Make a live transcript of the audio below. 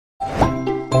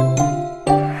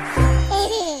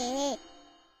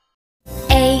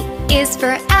is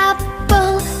for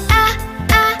apple,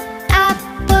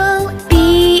 apple.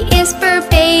 B is for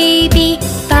baby,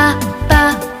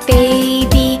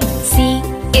 baby. C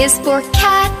is for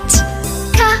cat,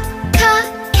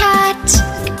 cat.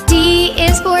 D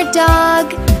is for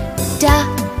dog,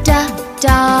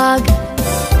 dog.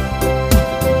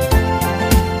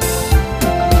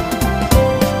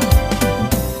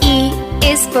 E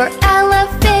is for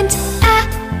elephant,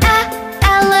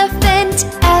 elephant.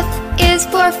 F is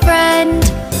for friend,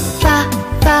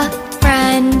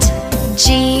 friend.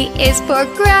 G is for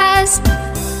grass,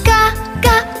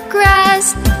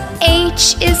 grass.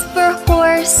 H is for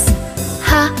horse,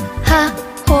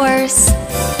 horse.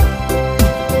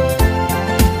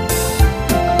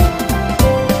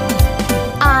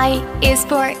 I is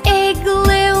for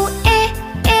igloo,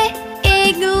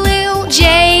 igloo.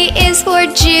 J is for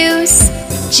juice,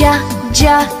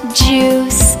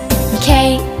 juice.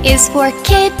 K is for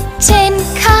kitten,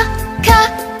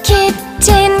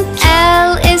 kitten.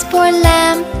 L is for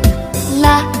lamp,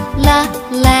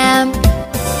 lamp.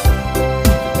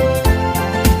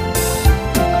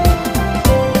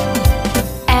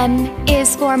 M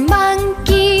is for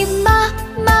monkey,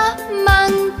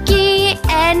 monkey.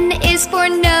 N is for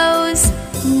nose,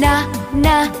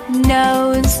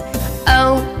 nose.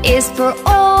 O is for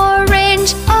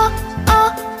orange,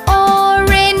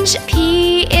 orange.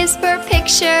 P is for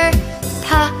picture,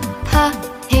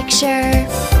 picture.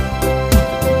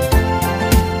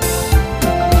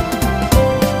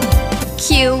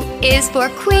 Q is for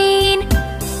queen,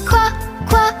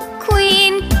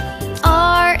 queen.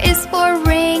 R is for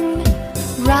ring,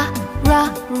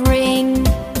 ring.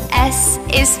 S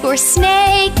is for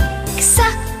snake,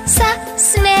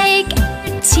 snake.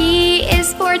 T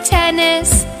is for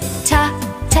tennis,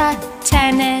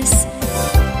 tennis.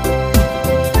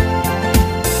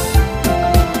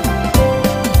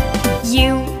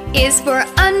 U is for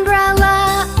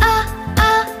umbrella,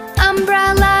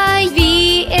 umbrella. V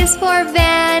is for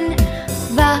van,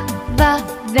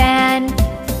 van.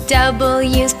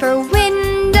 W is for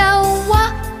window,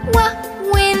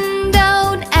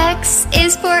 window. X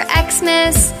is for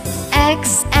Xmas,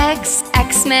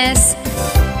 Xmas.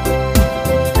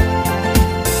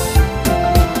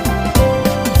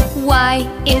 Y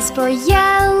is for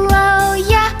yellow,